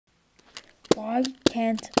Why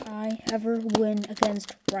can't I ever win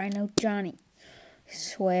against Rhino Johnny? I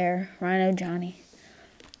swear, Rhino Johnny,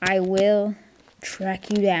 I will track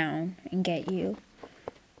you down and get you.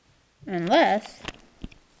 Unless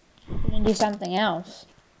we can do something else.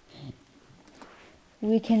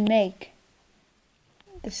 We can make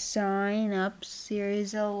the Sign Up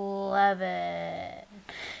Series 11.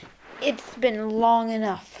 It's been long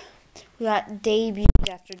enough. We got debuts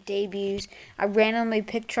after debuts. I randomly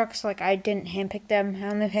picked trucks, like I didn't handpick them. I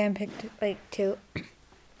only handpicked like 2. And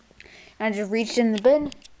I just reached in the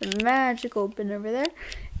bin, the magical bin over there,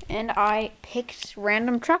 and I picked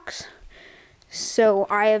random trucks. So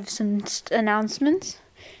I have some announcements.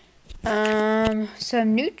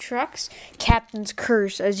 Some new trucks. Captain's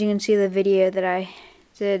Curse, as you can see the video that I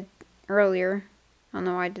did earlier. I don't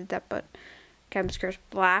know why I did that, but Captain's Curse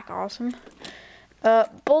black, awesome.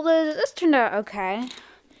 Bulldozer, this turned out okay.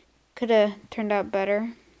 Could have turned out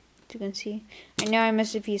better, as you can see. I know I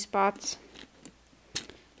missed a few spots,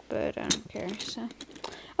 but I don't care, so.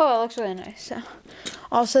 Oh, it looks really nice, so.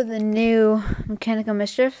 Also, the new Mechanical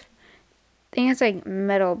Mischief. I think it's like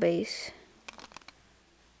metal base.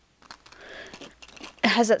 It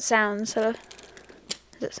has that sound, sort of.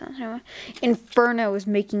 Does that sound anyway? Inferno is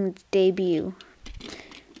making its debut,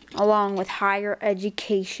 along with Higher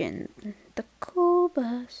Education. The cool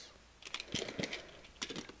bus.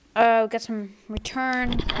 Got some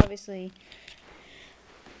returns, obviously.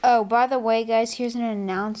 Oh, by the way, guys, here's an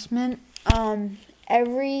announcement.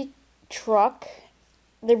 Every truck,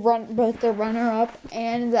 both the runner-up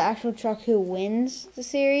and the actual truck who wins the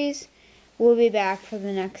series will be back for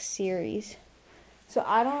the next series. So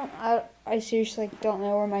I seriously don't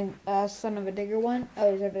know where my Son of a Digger went.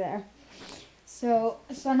 Oh, he's over there. So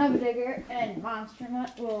Son of a Digger and Monster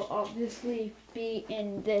Mutt will obviously be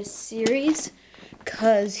in this series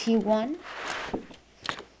because he won.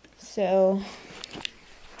 So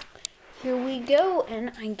here we go,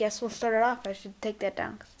 and I guess we'll start it off. I should take that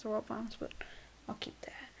down because it's a world bounce, but I'll keep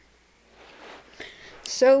that.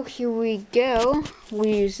 So here we go.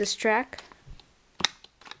 We use this track.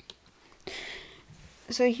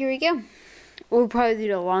 So here we go. We'll probably do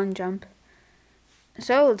the long jump.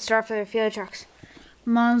 So let's start for the field trucks.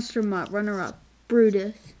 Monster Mutt, runner-up,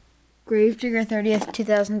 Brutus, Gravedigger 30th,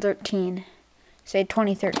 2013. Say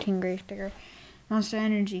 2013 Gravedigger. Monster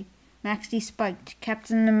Energy, Max D Spiked,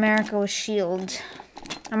 Captain America with Shield.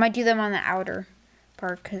 I might do them on the outer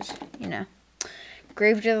part because, you know.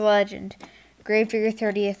 Gravedigger Legend, Gravedigger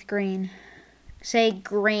 30th Green. Say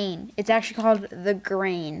grain. It's actually called the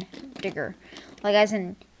Grain Digger. Like as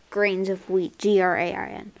in grains of wheat.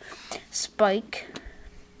 Grain. Spike.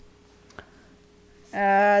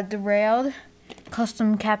 Derailed.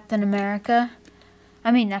 Custom Captain America.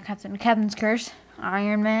 I mean, not Captain. Captain's Curse.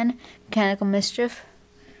 Iron Man. Mechanical Mischief.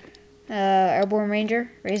 Airborne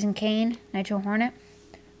Ranger. Raising Cane. Nitro Hornet.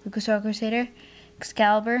 Lucas Oil Crusader.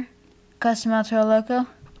 Excalibur. Custom Ultra Loco.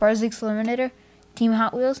 Barzix Eliminator. Team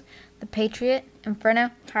Hot Wheels. The Patriot, Inferno,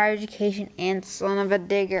 Higher Education, and Son of a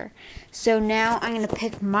Digger. So now I'm going to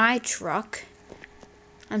pick my truck.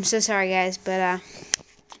 I'm so sorry, guys, but I'm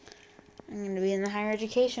going to be in the Higher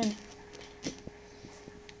Education.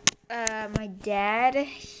 My dad,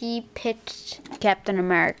 he picked Captain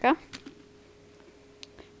America.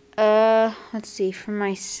 Let's see. For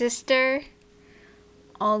my sister,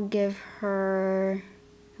 I'll give her...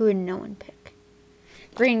 Who would no one pick?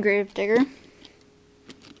 Green Gravedigger.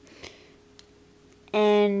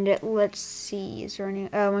 And let's see, is there any,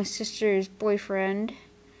 my sister's boyfriend,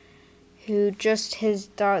 who just his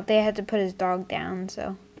dog, they had to put his dog down,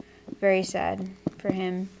 so very sad for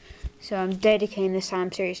him. So I'm dedicating this time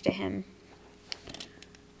series to him.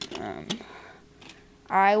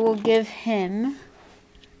 I will give him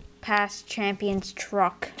Past Champions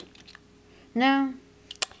truck. No,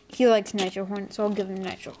 he likes Nitro Hornet, so I'll give him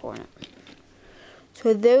Nitro Hornet.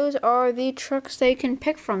 So those are the trucks they can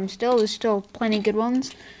pick from. There's still plenty good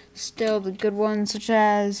ones. Still the good ones such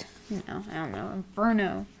as, you know, I don't know,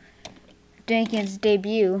 Inferno. Jenkins'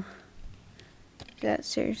 debut. That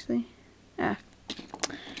seriously? Ah.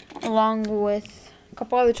 Along with a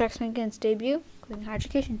couple other trucks making its debut, including Higher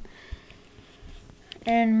Education.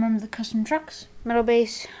 And remember the custom trucks, Metal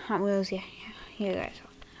Base, Hot Wheels, yeah, you guys.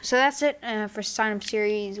 So that's it for Sign Up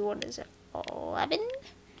Series, what is it, 11?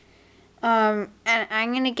 And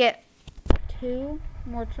I'm going to get 2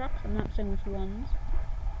 more trucks. I'm not saying which ones,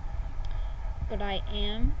 but I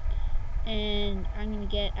am. And I'm going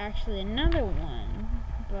to get actually another one,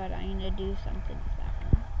 but I'm going to do something with that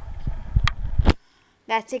one. So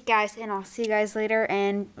that's it, guys, and I'll see you guys later.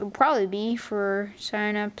 And it'll probably be for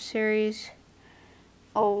Sign Up Series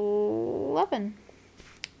 11.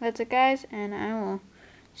 that's it, guys, and I will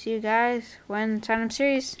see you guys when Sign Up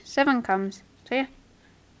Series 7 comes. So yeah,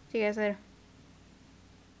 see you guys later.